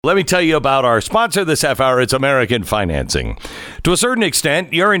Let me tell you about our sponsor this half hour. It's American Financing. To a certain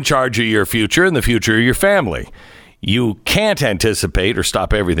extent, you're in charge of your future and the future of your family. You can't anticipate or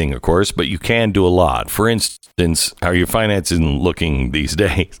stop everything, of course, but you can do a lot. For instance, how are your finances looking these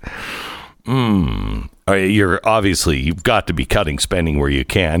days? You've got to be cutting spending where you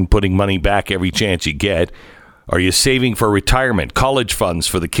can, putting money back every chance you get. Are you saving for retirement, college funds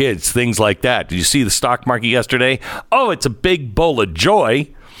for the kids, things like that? Did you see the stock market yesterday? Oh, it's a big bowl of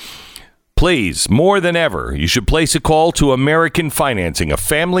joy. Please, more than ever, you should place a call to American Financing, a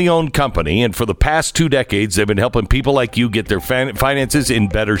family-owned company, and for the past 2 decades, they've been helping people like you get their finances in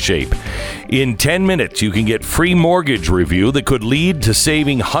better shape. In 10 minutes, you can get free mortgage review that could lead to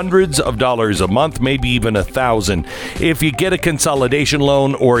saving hundreds of dollars a month, maybe even $1,000. If you get a consolidation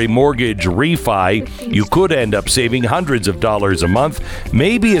loan or a mortgage refi, you could end up saving hundreds of dollars a month,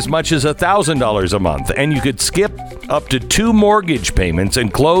 maybe as much as $1,000 a month, and you could skip up to 2 mortgage payments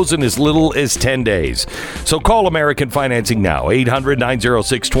and close in as little as 10 days. So call American Financing now.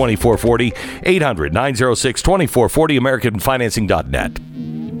 800-906-2440. 800-906-2440. AmericanFinancing.net.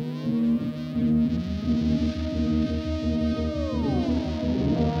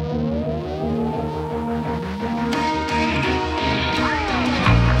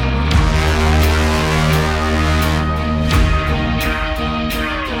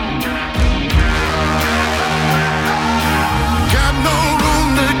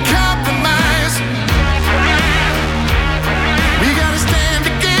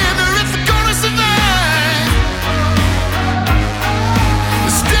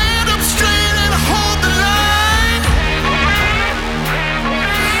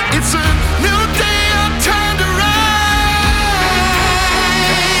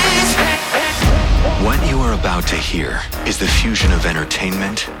 Here is the fusion of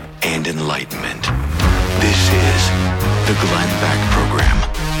entertainment and enlightenment. This is the Glenn Beck Program.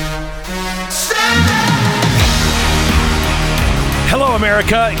 Hello,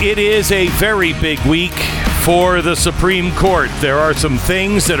 America. It is a very big week for the Supreme Court. There are some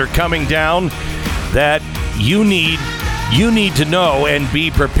things that are coming down that you need to know and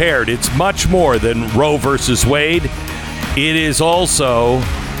be prepared. It's much more than Roe versus Wade. It is also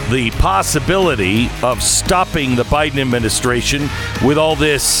the possibility of stopping the Biden administration with all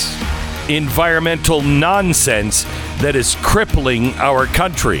this environmental nonsense that is crippling our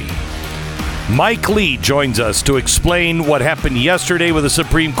country. Mike Lee joins us to explain what happened yesterday with the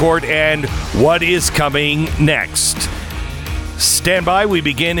Supreme Court and what is coming next. Stand by. We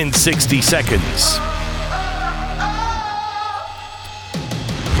begin in 60 seconds.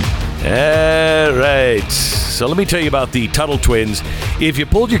 All right. So let me tell you about the Tuttle twins. If you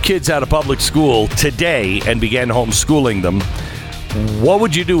pulled your kids out of public school today and began homeschooling them, what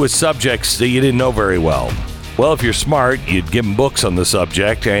would you do with subjects that you didn't know very well? Well, if you're smart, you'd give them books on the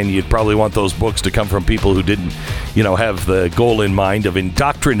subject, and you'd probably want those books to come from people who didn't, have the goal in mind of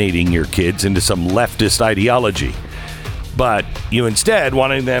indoctrinating your kids into some leftist ideology. But you instead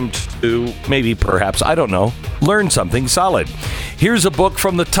wanted them to perhaps, I don't know, learn something solid. Here's a book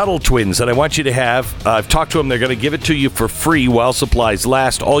from the Tuttle twins that I want you to have. I've talked to them. They're going to give it to you for free while supplies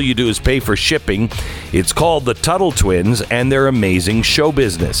last. All you do is pay for shipping. It's called The Tuttle Twins and Their Amazing Show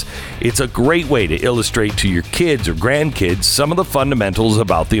Business. It's a great way to illustrate to your kids or grandkids some of the fundamentals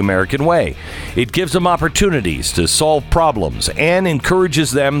about the American way. It gives them opportunities to solve problems and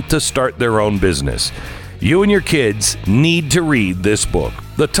encourages them to start their own business. You and your kids need to read this book,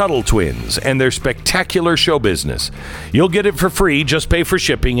 The Tuttle Twins and Their Spectacular Show Business. You'll get it for free. Just pay for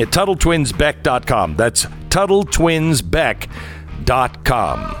shipping at TuttleTwinsBeck.com. That's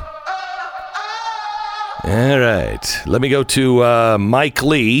TuttleTwinsBeck.com. All right. Let me go to Mike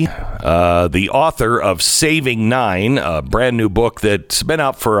Lee, the author of Saving Nine, a brand new book that's been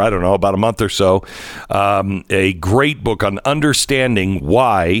out for, about a month or so. A great book on understanding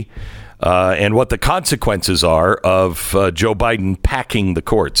why and what the consequences are of Joe Biden packing the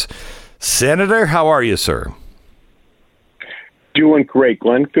courts. Senator, how are you, sir? Doing great,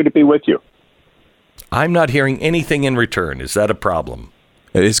 Glenn. Good to be with you. I'm not hearing anything in return. Is that a problem?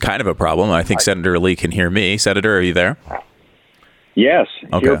 It is kind of a problem. I think Senator Lee can hear me. Senator, are you there? Yes.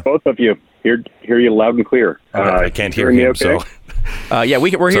 Okay. Hear both of you. Hear you loud and clear. I can't hear him, okay? so...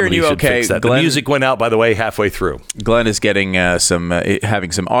 we're hearing you okay. Glenn, the music went out, by the way, halfway through. Glenn is getting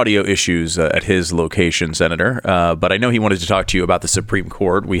having some audio issues at his location, Senator. But I know he wanted to talk to you about the Supreme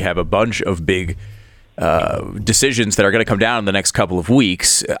Court. We have a bunch of big decisions that are going to come down in the next couple of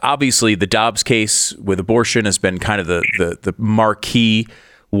weeks. Obviously, the Dobbs case with abortion has been kind of the marquee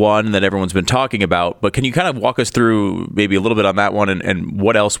one that everyone's been talking about. But can you kind of walk us through maybe a little bit on that one and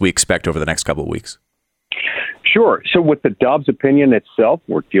what else we expect over the next couple of weeks? Sure. So with the Dobbs opinion itself,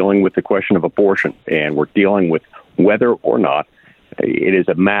 we're dealing with the question of abortion, and we're dealing with whether or not it is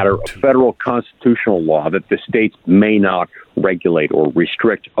a matter of federal constitutional law that the states may not regulate or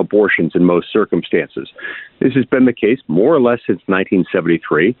restrict abortions in most circumstances. This has been the case more or less since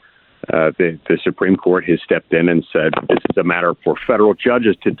 1973. The Supreme Court has stepped in and said this is a matter for federal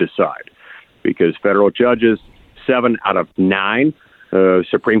judges to decide, because federal judges, 7 out of 9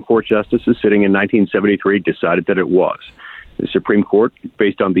 Supreme Court justices sitting in 1973 decided that it was. The Supreme Court,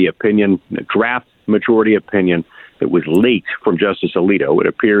 based on the opinion, the draft majority opinion that was leaked from Justice Alito, it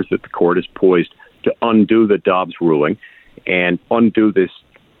appears that the court is poised to undo the Dobbs ruling and undo this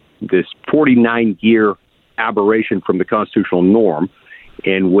 49-year aberration from the constitutional norm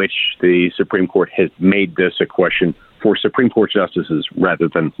in which the Supreme Court has made this a question for Supreme Court justices rather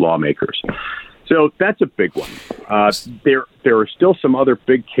than lawmakers. So that's a big one. There are still some other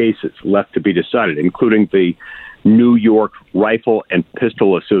big cases left to be decided, including the New York Rifle and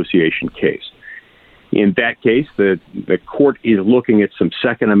Pistol Association case. In that case, the court is looking at some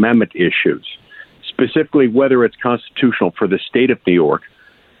Second Amendment issues, specifically whether it's constitutional for the state of New York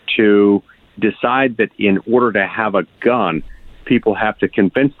to decide that in order to have a gun, people have to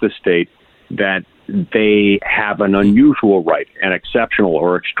convince the state that they have an unusual right, an exceptional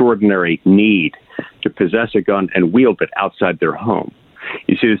or extraordinary need to possess a gun and wield it outside their home.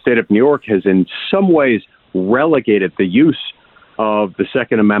 You see, the state of New York has in some ways relegated the use of the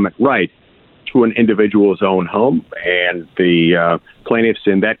Second Amendment right to an individual's own home, and the plaintiffs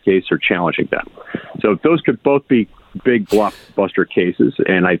in that case are challenging that. So those could both be big blockbuster cases,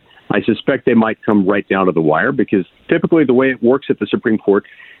 and I suspect they might come right down to the wire, because typically the way it works at the Supreme Court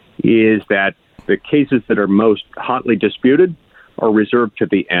is that the cases that are most hotly disputed are reserved to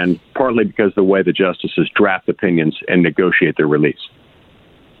the end, partly because of the way the justices draft opinions and negotiate their release.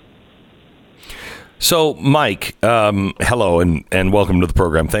 So, Mike, hello and welcome to the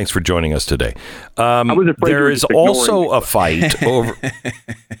program. Thanks for joining us today. There is also a fight over.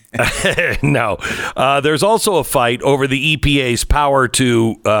 There's also a fight over the EPA's power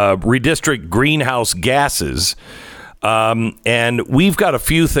to redistrict greenhouse gases. And we've got a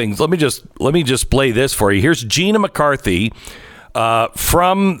few things. Let me just play this for you. Here's Gina McCarthy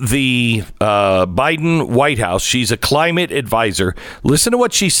from the Biden White House. She's a climate advisor. Listen to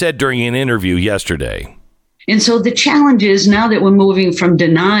what she said during an interview yesterday. And so the challenge is, now that we're moving from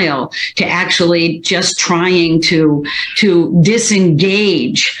denial to actually just trying to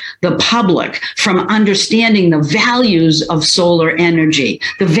disengage the public from understanding the values of solar energy,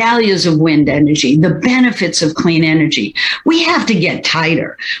 the values of wind energy, the benefits of clean energy, we have to get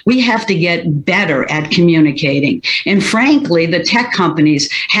tighter. We have to get better at communicating. And frankly, the tech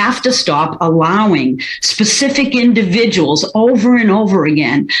companies have to stop allowing specific individuals over and over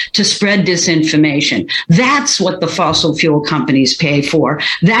again to spread disinformation. That's what the fossil fuel companies pay for.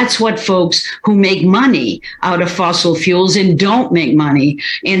 That's what folks who make money out of fossil fuels and don't make money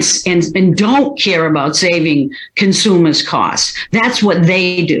and don't care about saving consumers costs. That's what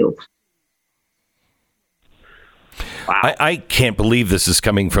they do. Wow. I can't believe this is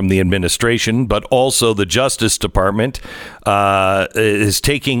coming from the administration, but also the Justice Department is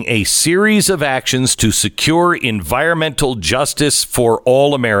taking a series of actions to secure environmental justice for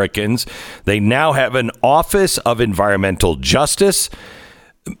all Americans. They now have an Office of Environmental Justice.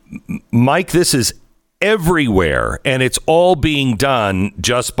 Mike, this is everywhere, and it's all being done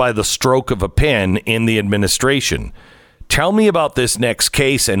just by the stroke of a pen in the administration. Tell me about this next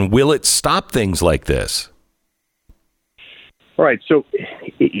case, and will it stop things like this? All right, so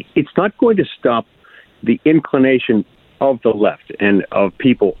it's not going to stop the inclination of the left and of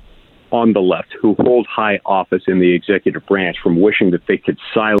people on the left who hold high office in the executive branch from wishing that they could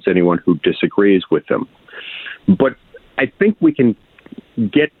silence anyone who disagrees with them. But I think we can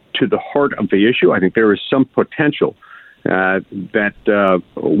get to the heart of the issue. I think there is some potential that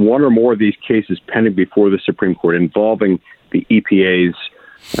one or more of these cases pending before the Supreme Court involving the EPA's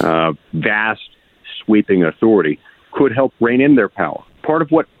vast sweeping authority could help rein in their power. Part of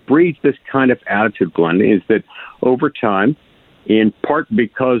what breeds this kind of attitude, Glenn, is that over time, in part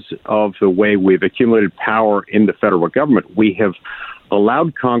because of the way we've accumulated power in the federal government, we have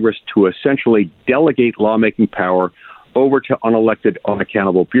allowed Congress to essentially delegate lawmaking power over to unelected,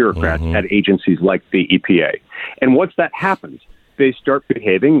 unaccountable bureaucrats at agencies like the EPA. And once that happens, they start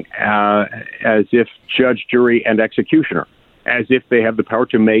behaving as if judge, jury, and executioner, as if they have the power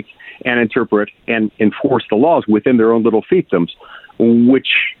to make and interpret and enforce the laws within their own little fiefdoms, which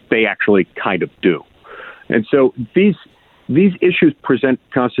they actually kind of do. And so these these issues present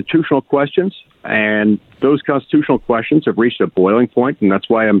constitutional questions, and those constitutional questions have reached a boiling point, and that's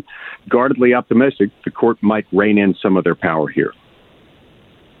why I'm guardedly optimistic the court might rein in some of their power here.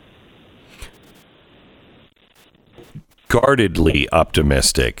 Guardedly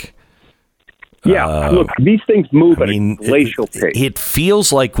optimistic. Yeah, look, these things move at a glacial pace. It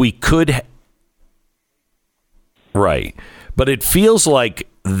feels like we could... Right. But it feels like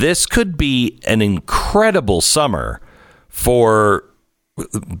this could be an incredible summer for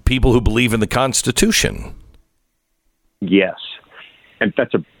people who believe in the Constitution. Yes. And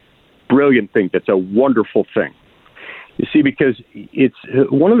that's a brilliant thing. That's a wonderful thing. You see, because it's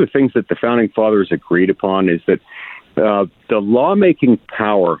one of the things that the Founding Fathers agreed upon is that the lawmaking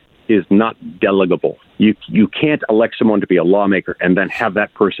power is not delegable. You can't elect someone to be a lawmaker and then have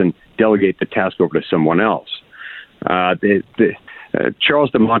that person delegate the task over to someone else.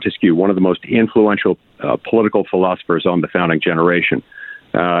 Charles de Montesquieu, one of the most influential political philosophers on the founding generation,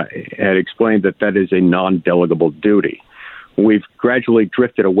 had explained that is a non-delegable duty. We've gradually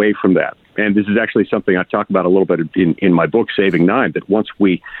drifted away from that. And this is actually something I talk about a little bit in my book, Saving Nine, that once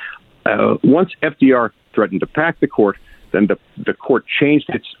FDR threatened to pack the court, then the court changed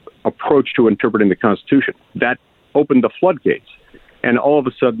its approach to interpreting the Constitution. That opened the floodgates. And all of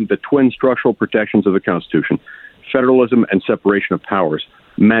a sudden, the twin structural protections of the Constitution, federalism and separation of powers,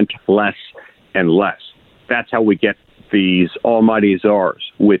 meant less and less. That's how we get these almighty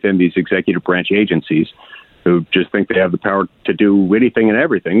czars within these executive branch agencies who just think they have the power to do anything and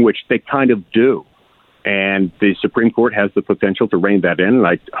everything, which they kind of do. And the Supreme Court has the potential to rein that in, and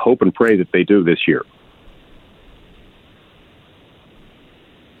I hope and pray that they do this year.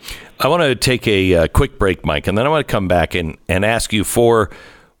 I want to take a quick break, Mike, and then I want to come back and ask you for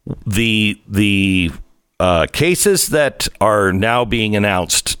the cases that are now being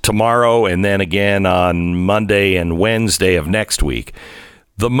announced tomorrow and then again on Monday and Wednesday of next week.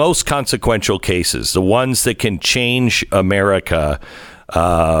 The most consequential cases, the ones that can change America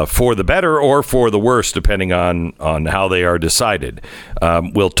for the better or for the worse, depending on how they are decided.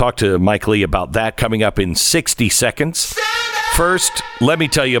 We'll talk to Mike Lee about that coming up in 60 seconds. First, let me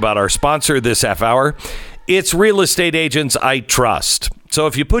tell you about our sponsor this half hour. It's Real Estate Agents I Trust. So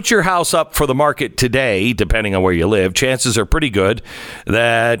if you put your house up for the market today, depending on where you live, chances are pretty good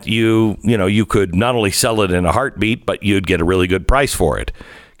that you could not only sell it in a heartbeat, but you'd get a really good price for it.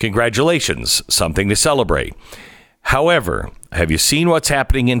 Congratulations, something to celebrate. However, have you seen what's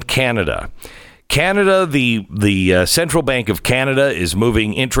happening in Canada? Canada, the Central Bank of Canada is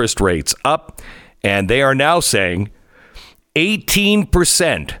moving interest rates up, and they are now saying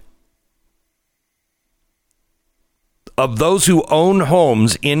 18% of those who own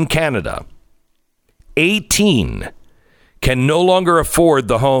homes in Canada, 18 can no longer afford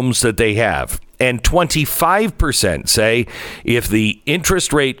the homes that they have. And 25% say if the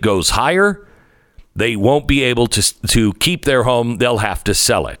interest rate goes higher, they won't be able to keep their home. They'll have to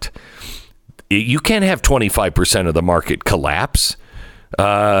sell it. You can't have 25% of the market collapse.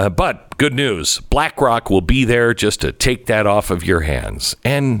 But good news, BlackRock will be there just to take that off of your hands.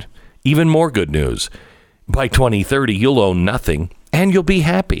 And even more good news, by 2030, you'll own nothing and you'll be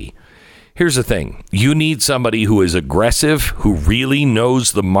happy. Here's the thing. You need somebody who is aggressive, who really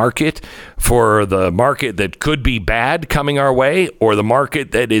knows the market, for the market that could be bad coming our way or the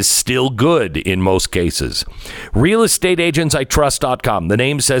market that is still good in most cases. RealestateAgentsITrust.com. The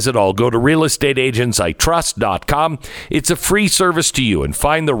name says it all. Go to RealestateAgentsITrust.com. It's a free service to you, and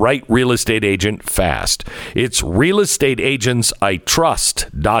find the right real estate agent fast. It's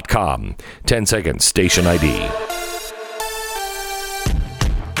RealestateAgentsITrust.com. 10 seconds. Station ID.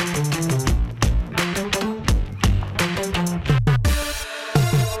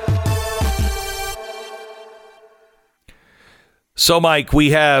 So, Mike,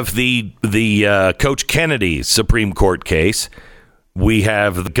 we have the Coach Kennedy Supreme Court case. We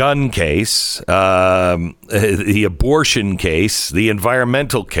have the gun case, the abortion case, the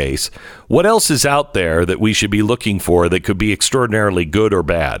environmental case. What else is out there that we should be looking for that could be extraordinarily good or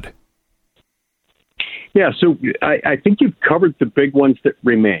bad? Yeah, so I think you've covered the big ones that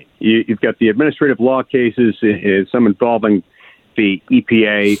remain. You've got the administrative law cases, some involving the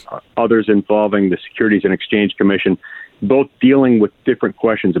EPA, others involving the Securities and Exchange Commission, both dealing with different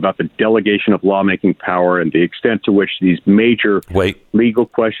questions about the delegation of lawmaking power and the extent to which these major legal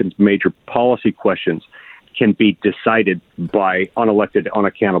questions, major policy questions can be decided by unelected,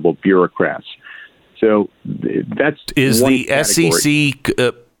 unaccountable bureaucrats. So that's the SEC.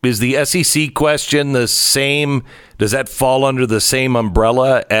 Is the SEC question the same? Does that fall under the same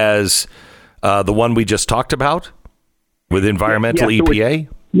umbrella as the one we just talked about with environmental EPA?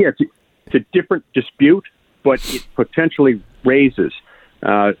 It's a different dispute. but it potentially raises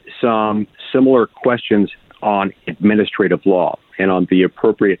some similar questions on administrative law and on the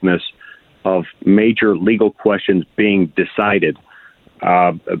appropriateness of major legal questions being decided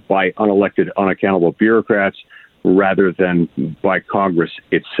by unelected, unaccountable bureaucrats rather than by Congress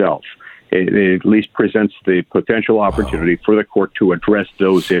itself. It at least presents the potential opportunity for the court to address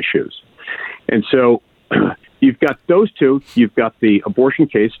those issues. And so you've got those two. You've got the abortion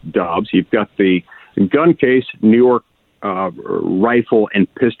case, Dobbs. You've got the gun case, New York Rifle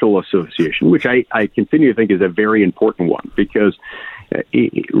and Pistol Association, which I continue to think is a very important one because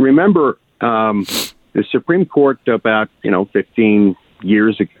remember the Supreme Court about 15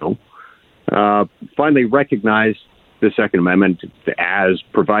 years ago finally recognized the Second Amendment as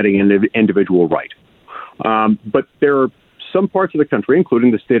providing an individual right. But there are some parts of the country,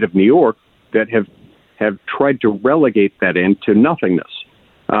 including the state of New York, that have tried to relegate that into nothingness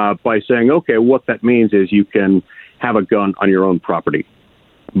by saying, okay, what that means is you can have a gun on your own property.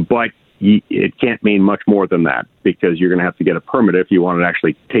 But it can't mean much more than that because you're going to have to get a permit if you want to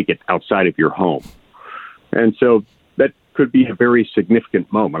actually take it outside of your home. And so that could be a very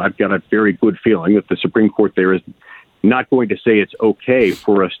significant moment. I've got a very good feeling that the Supreme Court there is not going to say it's okay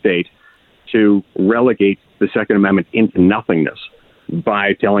for a state to relegate the Second Amendment into nothingness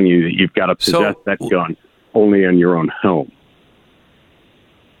by telling you that you've got to possess that gun only in your own home.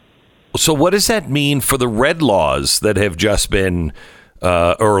 So what does that mean for the red laws that have just been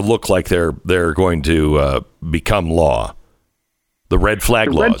or look like they're going to become law? The red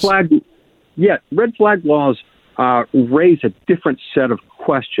flag laws. Red flag laws raise a different set of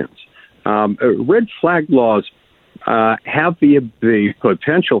questions. Red flag laws have the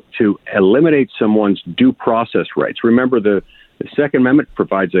potential to eliminate someone's due process rights. Remember, the Second Amendment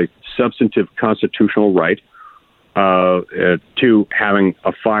provides a substantive constitutional right to having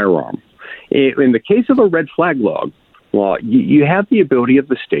a firearm. In the case of a red flag law, you have the ability of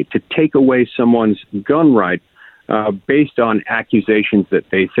the state to take away someone's gun right based on accusations that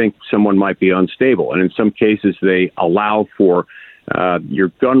they think someone might be unstable. And in some cases, they allow for your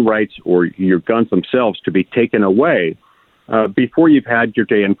gun rights or your guns themselves to be taken away before you've had your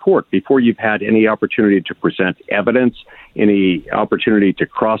day in court, before you've had any opportunity to present evidence, any opportunity to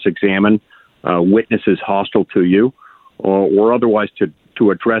cross-examine witnesses hostile to you, or otherwise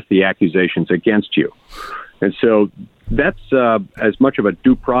to address the accusations against you. And so that's as much of a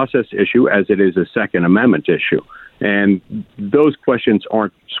due process issue as it is a Second Amendment issue. And those questions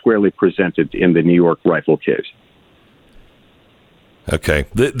aren't squarely presented in the New York Rifle case. Okay.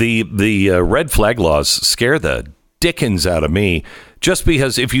 The red flag laws scare the dickens out of me, just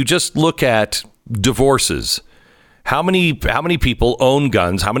because if you just look at divorces, how many people own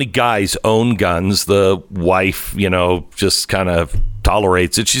guns? How many guys own guns? The wife, just kind of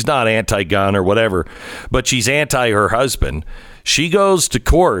tolerates it. She's not anti-gun or whatever, but she's anti her husband. She goes to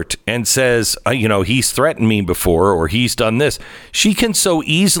court and says, he's threatened me before, or he's done this. She can so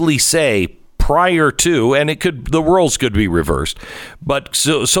easily say prior to, and the roles could be reversed, but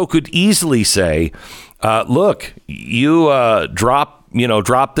so could easily say, look, you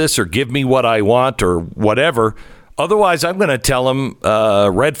drop this or give me what I want or whatever. Otherwise, I'm going to tell him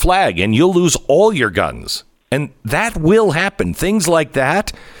red flag, and you'll lose all your guns. And that will happen. Things like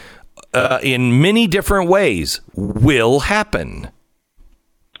that, in many different ways, will happen.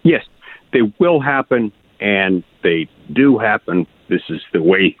 Yes, they will happen, and they do happen. This is the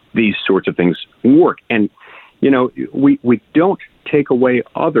way these sorts of things work. And, we don't take away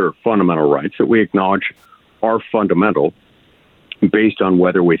other fundamental rights that we acknowledge are fundamental based on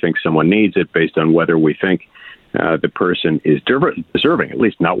whether we think someone needs it, based on whether we think the person is deserving, at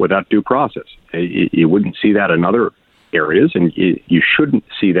least not without due process. You wouldn't see that in other areas, and you shouldn't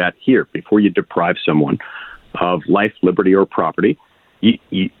see that here. Before you deprive someone of life, liberty, or property,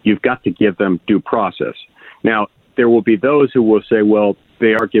 you've got to give them due process. Now, there will be those who will say, well,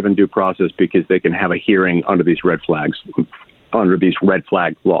 they are given due process because they can have a hearing under these red flag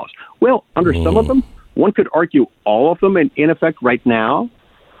laws. Well, under some of them, one could argue all of them, in effect right now,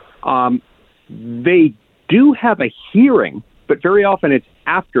 they do have a hearing, but very often it's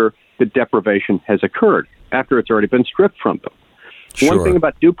after the deprivation has occurred, after it's already been stripped from them. Sure. One thing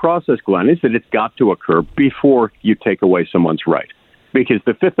about due process, Glenn, is that it's got to occur before you take away someone's right, because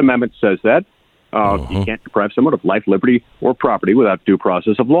the Fifth Amendment says that you can't deprive someone of life, liberty, or property without due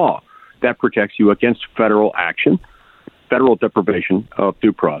process of law. That protects you against federal action, federal deprivation of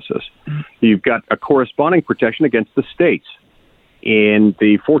due process. You've got a corresponding protection against the states in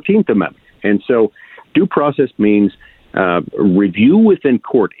the 14th Amendment. And so due process means review within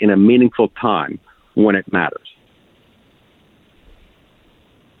court in a meaningful time when it matters.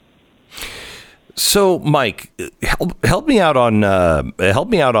 So, Mike, help me out on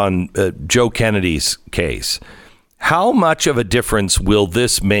Joe Kennedy's case. How much of a difference will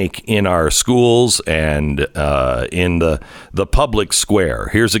this make in our schools and in the public square?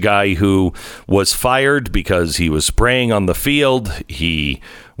 Here's a guy who was fired because he was spraying on the field. He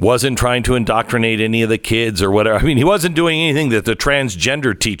wasn't trying to indoctrinate any of the kids or whatever. I mean, he wasn't doing anything that the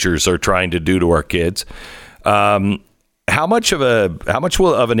transgender teachers are trying to do to our kids. How much of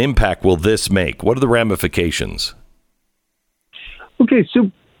an impact will this make? What are the ramifications? Okay,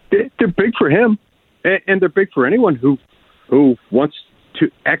 so they're big for him. And they're big for anyone who wants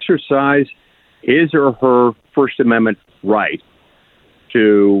to exercise his or her First Amendment right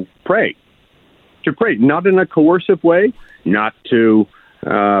to pray, not in a coercive way, not to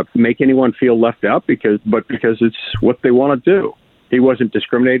make anyone feel left out, but because it's what they want to do. He wasn't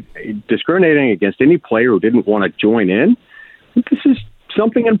discriminating against any player who didn't want to join in. This is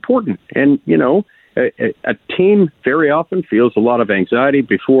something important, and a team very often feels a lot of anxiety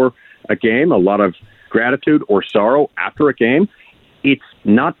before a game, a lot of gratitude or sorrow after a game. It's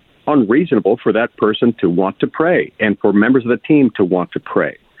not unreasonable for that person to want to pray and for members of the team to want to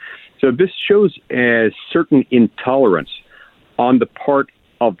pray. So this shows a certain intolerance on the part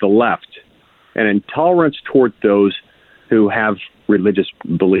of the left, an intolerance toward those who have religious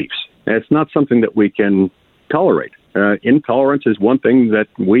beliefs. And it's not something that we can tolerate. Intolerance is one thing that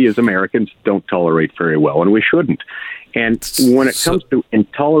we as Americans don't tolerate very well, and we shouldn't. And when it comes to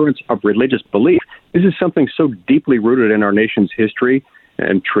intolerance of religious belief, this is something so deeply rooted in our nation's history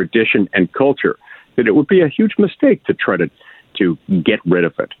and tradition and culture that it would be a huge mistake to try to get rid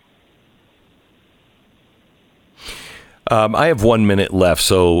of it. I have 1 minute left,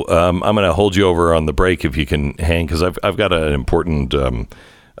 so I'm going to hold you over on the break if you can hang, because I've got an important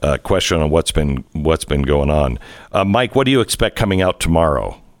question on what's been going on. Mike, what do you expect coming out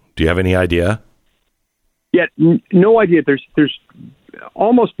tomorrow? Do you have any idea? Yeah, no idea. There's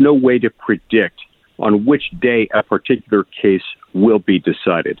almost no way to predict on which day a particular case will be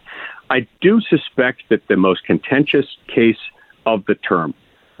decided. I do suspect that the most contentious case of the term,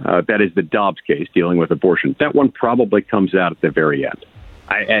 that is the Dobbs case dealing with abortion, that one probably comes out at the very end.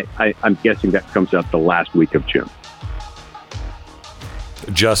 I'm guessing that comes out the last week of June.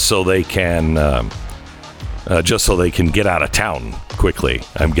 Just so they can get out of town quickly,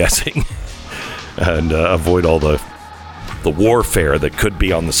 I'm guessing. And avoid all the warfare that could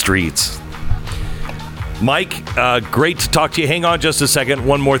be on the streets. Mike, great to talk to you. Hang on just a second.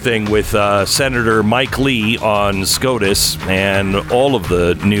 One more thing with Senator Mike Lee on SCOTUS and all of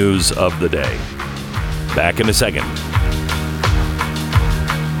the news of the day. Back in a second.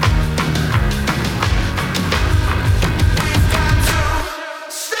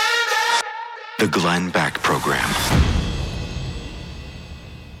 The Glenn Beck Program.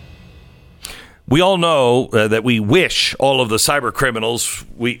 We all know that we wish all of the cyber criminals,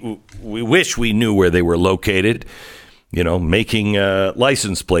 we wish we knew where they were located, making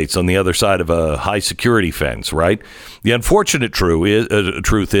license plates on the other side of a high security fence, right? The unfortunate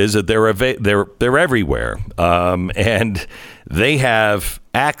truth is that they're everywhere, and they have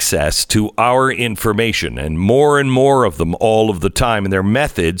access to our information, and more of them all of the time, and their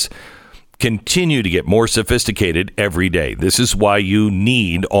methods continue to get more sophisticated every day. This is why you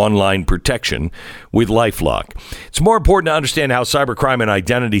need online protection with LifeLock. It's more important to understand how cybercrime and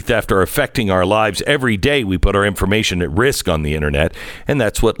identity theft are affecting our lives. Every day we put our information at risk on the internet, and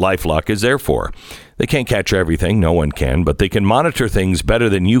that's what LifeLock is there for. They can't catch everything, no one can, but they can monitor things better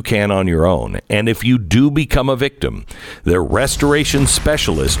than you can on your own. And if you do become a victim, their restoration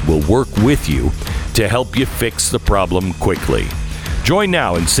specialist will work with you to help you fix the problem quickly. Join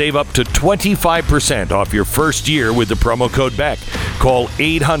now and save up to 25% off your first year with the promo code BECK. Call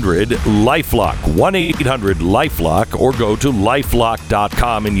 800-LIFELOCK, 1-800-LIFELOCK, or go to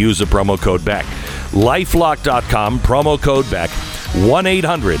lifelock.com and use the promo code BECK. Lifelock.com, promo code BECK,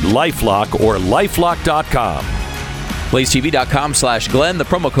 1-800-LIFELOCK, or lifelock.com. BlazeTV.com/Glenn. The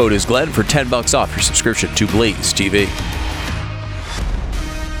promo code is Glenn for $10 off your subscription to Blaze TV.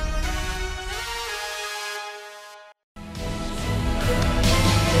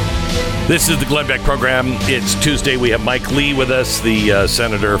 This is the Glenn Beck Program. It's Tuesday. We have Mike Lee with us, the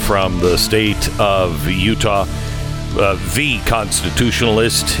senator from the state of Utah, the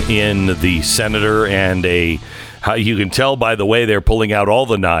constitutionalist in the senator, and how you can tell by the way they're pulling out all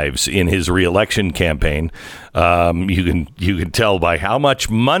the knives in his reelection campaign. You can tell by how much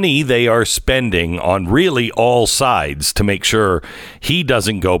money they are spending on really all sides to make sure he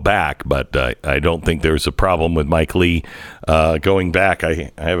doesn't go back. But I don't think there's a problem with Mike Lee going back.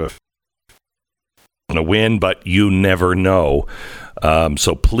 I have a going to win, but you never know.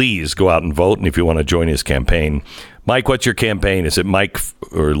 So please go out and vote. And if you want to join his campaign, Mike, what's your campaign? Is it Mike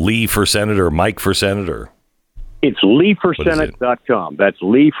or Lee for Senator or Mike for Senator? It's LeeForSenate.com. That's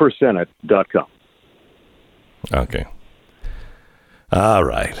LeeForSenate.com. Okay. All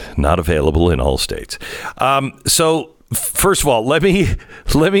right. Not available in all states. So first of all, let me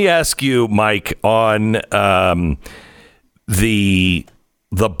ask you, Mike, on the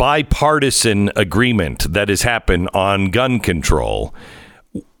bipartisan agreement that has happened on gun control.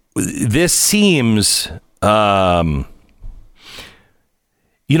 This seems, it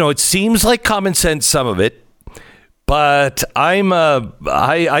seems like common sense, some of it, but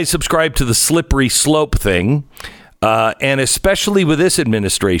I subscribe to the slippery slope thing, and especially with this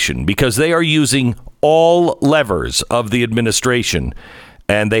administration, because they are using all levers of the administration,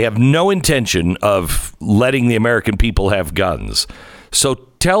 and they have no intention of letting the American people have guns. So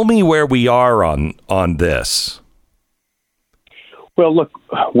tell me where we are on this. Well, look,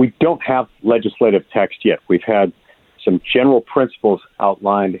 we don't have legislative text yet. We've had some general principles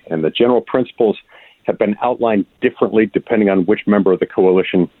outlined, and the general principles have been outlined differently depending on which member of the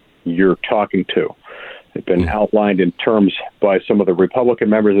coalition you're talking to. They've been outlined in terms by some of the Republican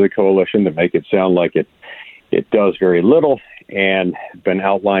members of the coalition that make it sound like it does very little, and been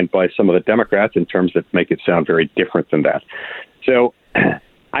outlined by some of the Democrats in terms that make it sound very different than that. So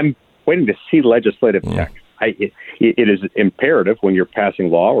I'm waiting to see legislative text. It is imperative when you're passing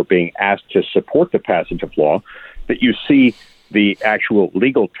law or being asked to support the passage of law that you see the actual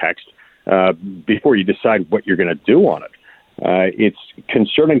legal text before you decide what you're going to do on it. It's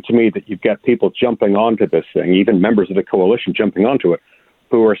concerning to me that you've got people jumping onto this thing, even members of the coalition jumping onto it,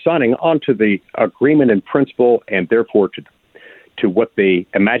 who are signing onto the agreement in principle and therefore to what they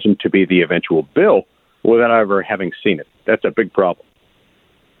imagine to be the eventual bill without ever having seen it. That's a big problem.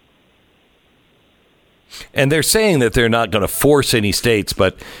 And they're saying that they're not going to force any states,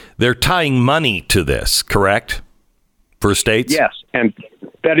 but they're tying money to this, correct? For states? Yes, and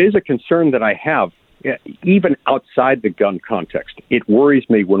that is a concern that I have, even outside the gun context. It worries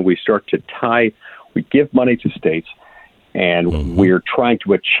me when we start to we give money to states, and we're trying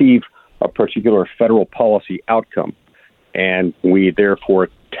to achieve a particular federal policy outcome, and we therefore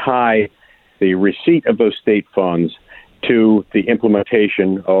tie the receipt of those state funds to the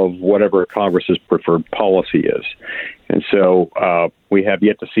implementation of whatever Congress's preferred policy is. And so we have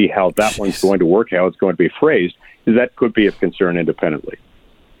yet to see how that one's going to work, how it's going to be phrased. That could be of concern independently.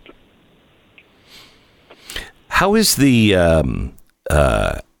 How is the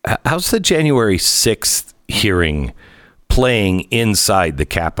how's the January 6th hearing playing inside the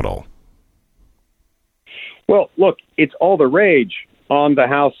Capitol? Well, look, it's all the rage on the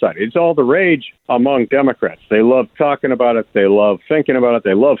House side. It's all the rage among Democrats. They love talking about it. They love thinking about it.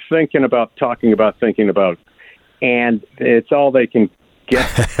 They love thinking about, talking about, thinking about. And it's all they can get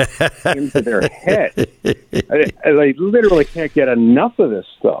into their head. They literally can't get enough of this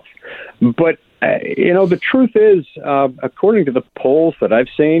stuff. But, the truth is, according to the polls that I've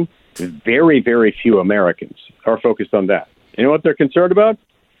seen, very, very few Americans are focused on that. You know what they're concerned about?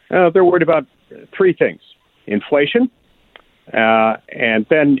 They're worried about three things. Inflation, and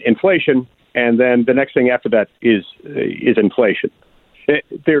then inflation, and then the next thing after that is inflation.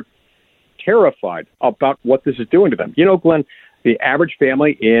 They're terrified about what this is doing to them. Glenn, the average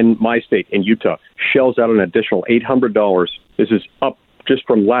family in my state, in Utah, shells out an additional $800. This is up just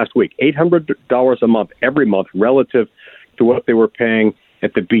from last week, $800 a month, every month, relative to what they were paying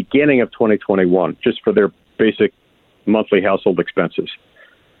at the beginning of 2021, just for their basic monthly household expenses.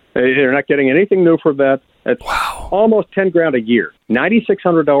 They're not getting anything new for that. That's almost $10,000 a year,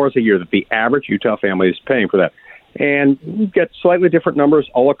 $9,600 a year that the average Utah family is paying for that. And you get slightly different numbers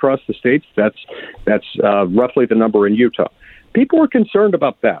all across the states. That's roughly the number in Utah. People are concerned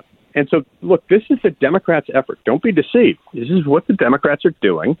about that. And so, look, this is the Democrats' effort. Don't be deceived. This is what the Democrats are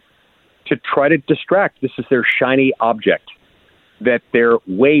doing to try to distract. This is their shiny object that they're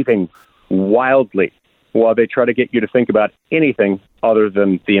waving wildly while they try to get you to think about anything other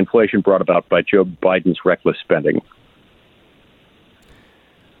than the inflation brought about by Joe Biden's reckless spending.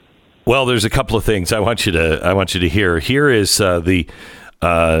 Well, there's a couple of things I want you to hear. Here is the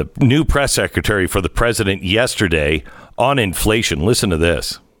new press secretary for the president yesterday on inflation. Listen to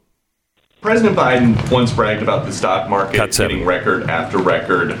this. President Biden once bragged about the stock market hitting record after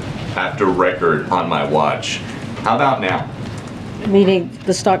record after record on my watch. How about now? Meaning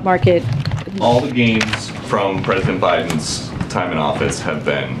the stock market? All the gains from President Biden's time in office have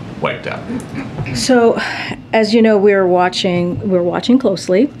been wiped out. So, as you know, we're watching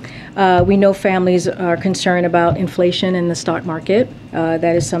closely. We know families are concerned about inflation in the stock market.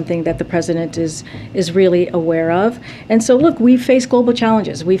 That is something that the president is really aware of. And so, look, we face global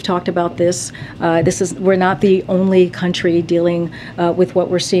challenges. We've talked about this. We're not the only country dealing with what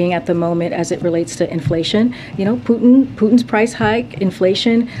we're seeing at the moment as it relates to inflation. You know, Putin's price hike,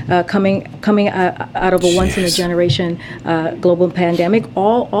 inflation coming out of a once in a generation global pandemic.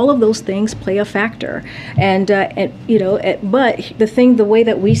 All of those things play a factor. And but the way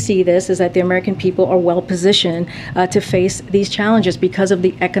that we see this is that the American people are well positioned to face these challenges because of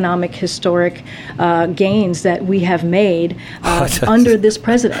the economic historic gains that we have made under this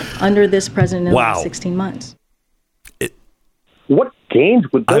president in the last 16 months. What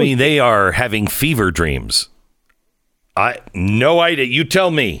gains would those? I mean, they are having fever dreams. No idea. You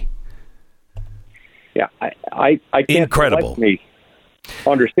tell me. Yeah, I can't. Incredible. Let me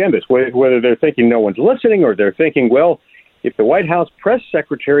understand this. Whether they're thinking no one's listening, or they're thinking, well, if the White House press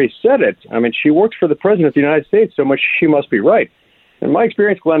secretary said it, I mean, she works for the president of the United States, so much she must be right. In my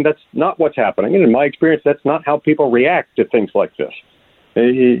experience, Glenn, that's not what's happening. And in my experience, that's not how people react to things like this.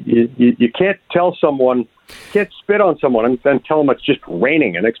 You can't tell someone, can't spit on someone and then tell them it's just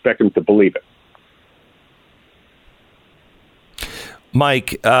raining and expect them to believe it.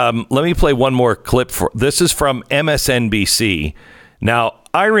 Mike, let me play one more clip. This is from MSNBC. Now,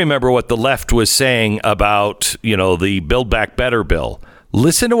 I remember what the left was saying about, the Build Back Better bill.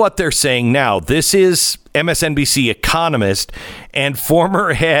 Listen to what they're saying now. This is MSNBC economist and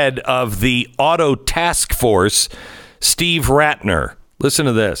former head of the Auto Task Force, Steve Ratner. Listen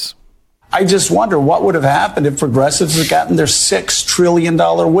to this. I just wonder what would have happened if progressives had gotten their $6 trillion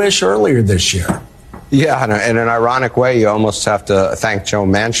wish earlier this year. Yeah, in an ironic way, you almost have to thank Joe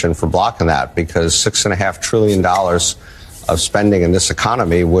Manchin for blocking that, because $6.5 trillion of spending in this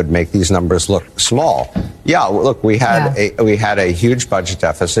economy would make these numbers look small. Yeah, look, we had a huge budget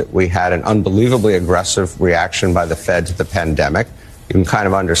deficit. We had an unbelievably aggressive reaction by the Fed to the pandemic. You can kind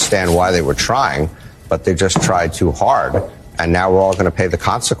of understand why they were trying, but they just tried too hard. And now we're all going to pay the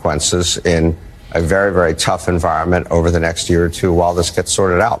consequences in a very, very tough environment over the next year or two while this gets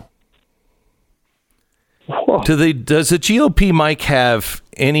sorted out. Does the GOP, Mike, have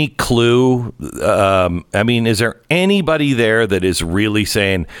any clue? I mean, is there anybody there that is really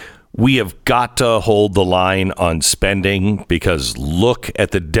saying we have got to hold the line on spending because look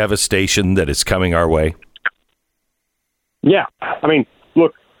at the devastation that is coming our way? Yeah. I mean,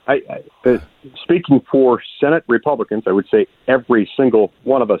 look, speaking for Senate Republicans, I would say every single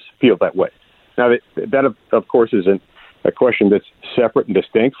one of us feel that way. Now, that of course, is a question that's separate and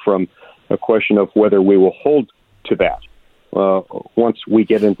distinct from a question of whether we will hold to that once we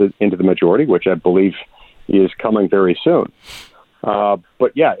get into the majority, which I believe is coming very soon.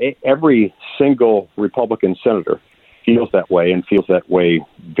 But yeah, every single Republican senator feels that way and feels that way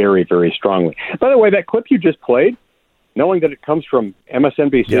very, very strongly. By the way, that clip you just played, knowing that it comes from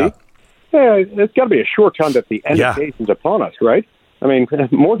MSNBC, it's got to be a short time that the end of days is upon us, right? I mean,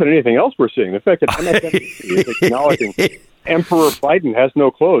 more than anything else we're seeing, the fact that MSNBC is acknowledging Emperor Biden has no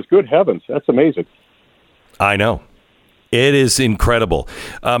clothes. Good heavens. That's amazing. I know. It is incredible.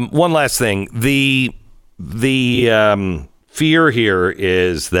 One last thing. The fear here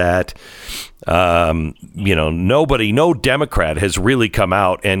is that, no Democrat has really come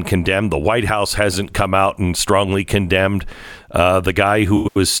out and condemned. The White House hasn't come out and strongly condemned the guy who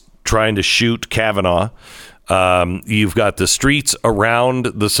was trying to shoot Kavanaugh. You've got the streets around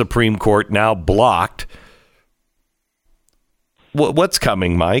the Supreme Court now blocked. What's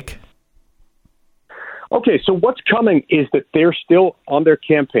coming, Mike? Okay, so what's coming is that they're still on their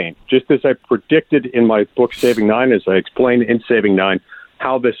campaign, just as I predicted in my book, Saving Nine, as I explained in Saving Nine,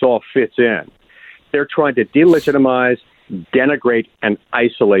 how this all fits in. They're trying to delegitimize, denigrate, and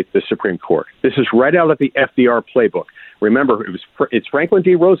isolate the Supreme Court. This is right out of the FDR playbook. Remember, it's Franklin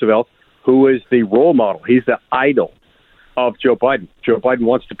D. Roosevelt who is the role model. He's the idol of Joe Biden. Joe Biden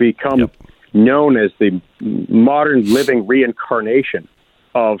wants to become known as the modern living reincarnation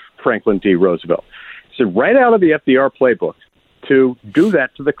of Franklin D. Roosevelt. So right out of the FDR playbook to do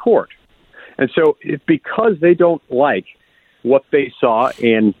that to the court. And so because they don't like what they saw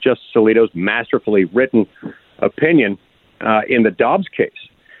in Justice Alito's masterfully written opinion in the Dobbs case,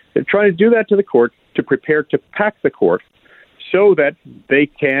 they're trying to do that to the court to prepare to pack the court so that they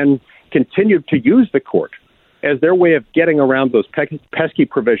can continue to use the court as their way of getting around those pesky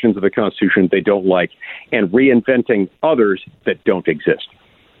provisions of the Constitution they don't like and reinventing others that don't exist.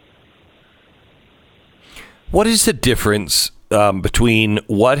 What is the difference between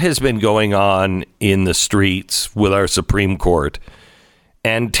what has been going on in the streets with our Supreme Court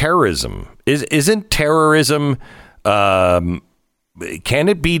and terrorism? Isn't terrorism can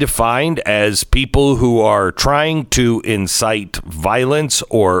it be defined as people who are trying to incite violence,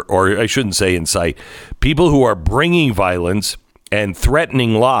 or I shouldn't say incite, people who are bringing violence and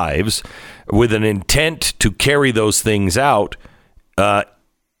threatening lives with an intent to carry those things out,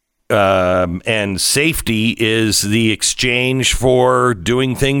 and safety is the exchange for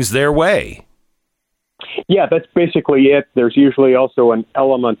doing things their way? Yeah, that's basically it. There's usually also an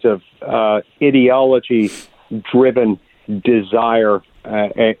element of ideology-driven desire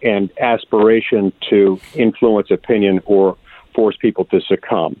and aspiration to influence opinion or force people to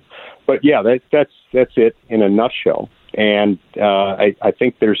succumb. But yeah, that's it in a nutshell. And I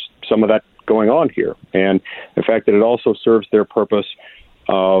think there's some of that going on here. And the fact that it also serves their purpose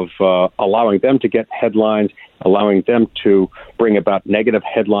of allowing them to get headlines, allowing them to bring about negative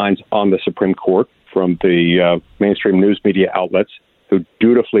headlines on the Supreme Court from the mainstream news media outlets who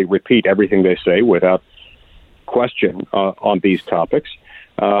dutifully repeat everything they say without question on these topics.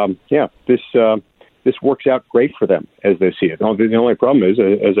 This works out great for them as they see it. The only problem is,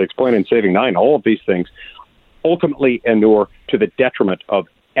 as I explained in Saving Nine, all of these things ultimately inure to the detriment of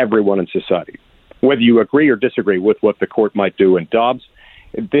everyone in society. Whether you agree or disagree with what the court might do in Dobbs,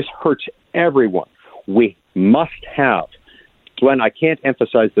 this hurts everyone. We must have, Glenn, I can't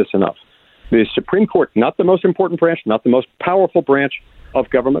emphasize this enough, the Supreme Court, not the most important branch, not the most powerful branch of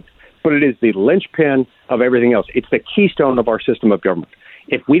government, but it is the linchpin of everything else. It's the keystone of our system of government.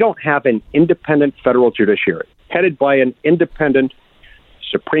 If we don't have an independent federal judiciary headed by an independent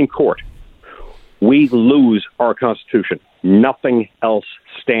Supreme Court, we lose our Constitution. Nothing else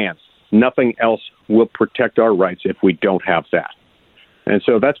stands. Nothing else will protect our rights if we don't have that. And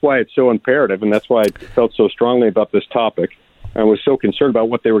so that's why it's so imperative, and that's why I felt so strongly about this topic and was so concerned about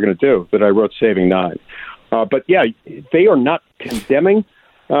what they were going to do that I wrote Saving Nine. But yeah, they are not condemning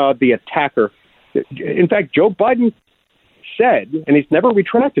the attacker. In fact, Joe Biden said, and he's never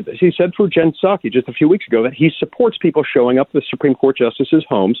retracted this, he said through Jen Psaki just a few weeks ago that he supports people showing up at the Supreme Court justices'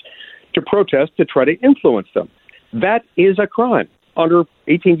 homes to protest, to try to influence them. That is a crime under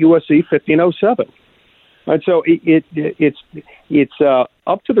 18 U.S.C. 1507. And so it's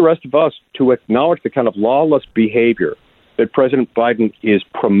up to the rest of us to acknowledge the kind of lawless behavior that President Biden is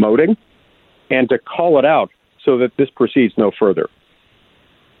promoting and to call it out so that this proceeds no further.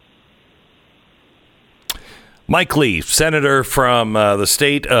 Mike Lee, Senator from the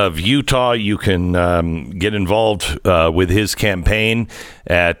state of Utah. You can get involved with his campaign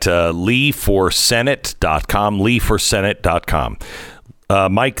at leeforsenate.com, leeforsenate.com.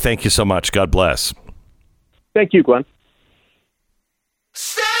 Mike, thank you so much. God bless. Thank you, Glenn.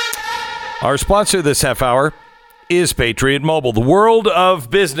 Our sponsor this half hour is Patriot Mobile. The world of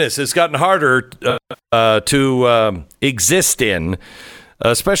business has gotten harder to exist in,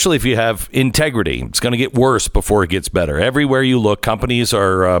 especially if you have integrity. It's going to get worse before it gets better. Everywhere you look, companies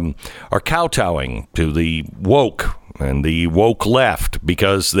are kowtowing to the woke and the woke left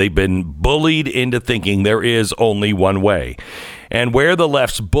because they've been bullied into thinking there is only one way. And where the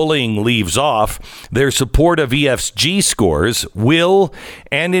left's bullying leaves off, their support of ESG scores will,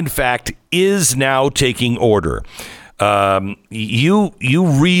 and in fact, is now taking order. You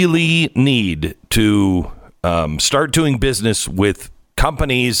really need to start doing business with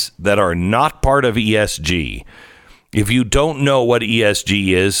companies that are not part of ESG. If you don't know what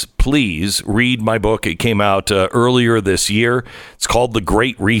ESG is, please read my book. It came out earlier this year. It's called The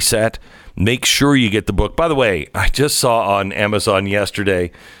Great Reset. Make sure you get the book. By the way, I just saw on Amazon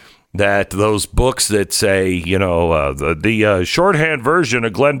yesterday that those books that say, the shorthand version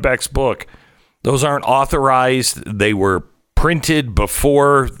of Glenn Beck's book, those aren't authorized. They were printed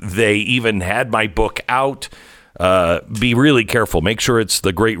before they even had my book out. Be really careful. Make sure it's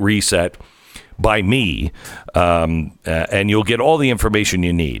The Great Reset by me, and you'll get all the information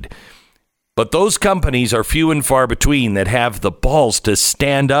you need. But those companies are few and far between that have the balls to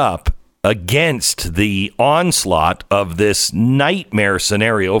stand up against the onslaught of this nightmare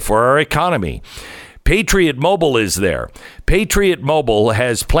scenario for our economy. Patriot Mobile is there. Patriot Mobile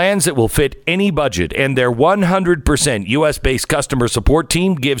has plans that will fit any budget, and their 100% U.S.-based customer support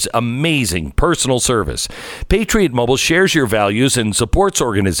team gives amazing personal service. Patriot Mobile shares your values and supports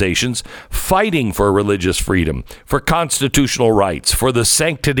organizations fighting for religious freedom, for constitutional rights, for the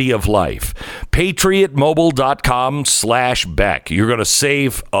sanctity of life. PatriotMobile.com/Beck. You're going to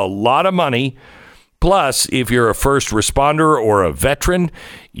save a lot of money. Plus, if you're a first responder or a veteran,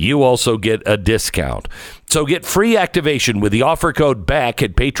 you also get a discount. So get free activation with the offer code BECK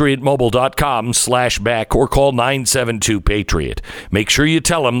at patriotmobile.com/Beck or call 972-PATRIOT. Make sure you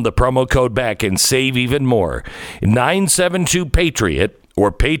tell them the promo code BECK and save even more. 972-PATRIOT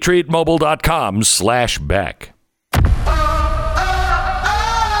or patriotmobile.com/Beck.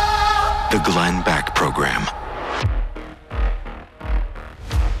 the Glenn Beck Program.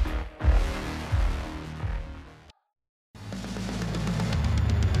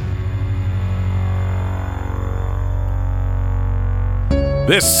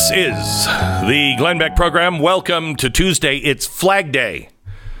 This is the Glenn Beck Program. Welcome to Tuesday. It's Flag Day,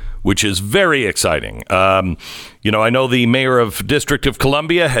 which is very exciting. I know the mayor of District of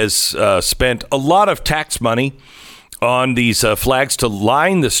Columbia has spent a lot of tax money on these flags to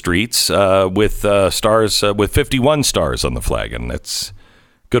line the streets with stars, with 51 stars on the flag, and that's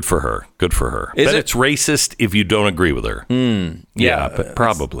good for her. Good for her. But it's racist if you don't agree with her. Yeah, but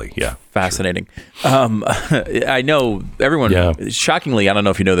probably. Yeah. Fascinating. I know everyone, shockingly, I don't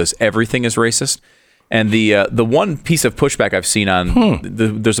know if you know this, everything is racist. And the one piece of pushback I've seen on,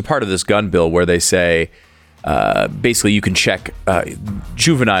 there's a part of this gun bill where they say, basically you can check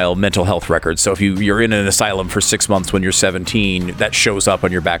juvenile mental health records. So if you're in an asylum for 6 months when you're 17, that shows up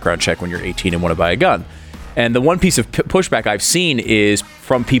on your background check when you're 18 and want to buy a gun. And the one piece of pushback I've seen is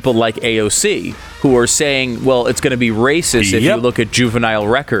from people like AOC, who are saying, well, it's going to be racist if you look at juvenile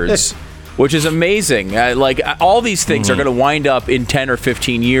records, which is amazing. All these things are going to wind up in 10 or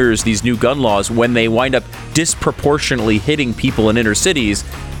 15 years, these new gun laws, when they wind up disproportionately hitting people in inner cities,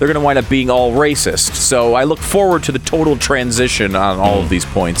 they're going to wind up being all racist. So I look forward to the total transition on all of these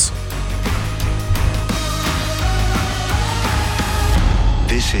points.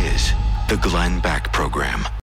 This is the Glenn Beck Program.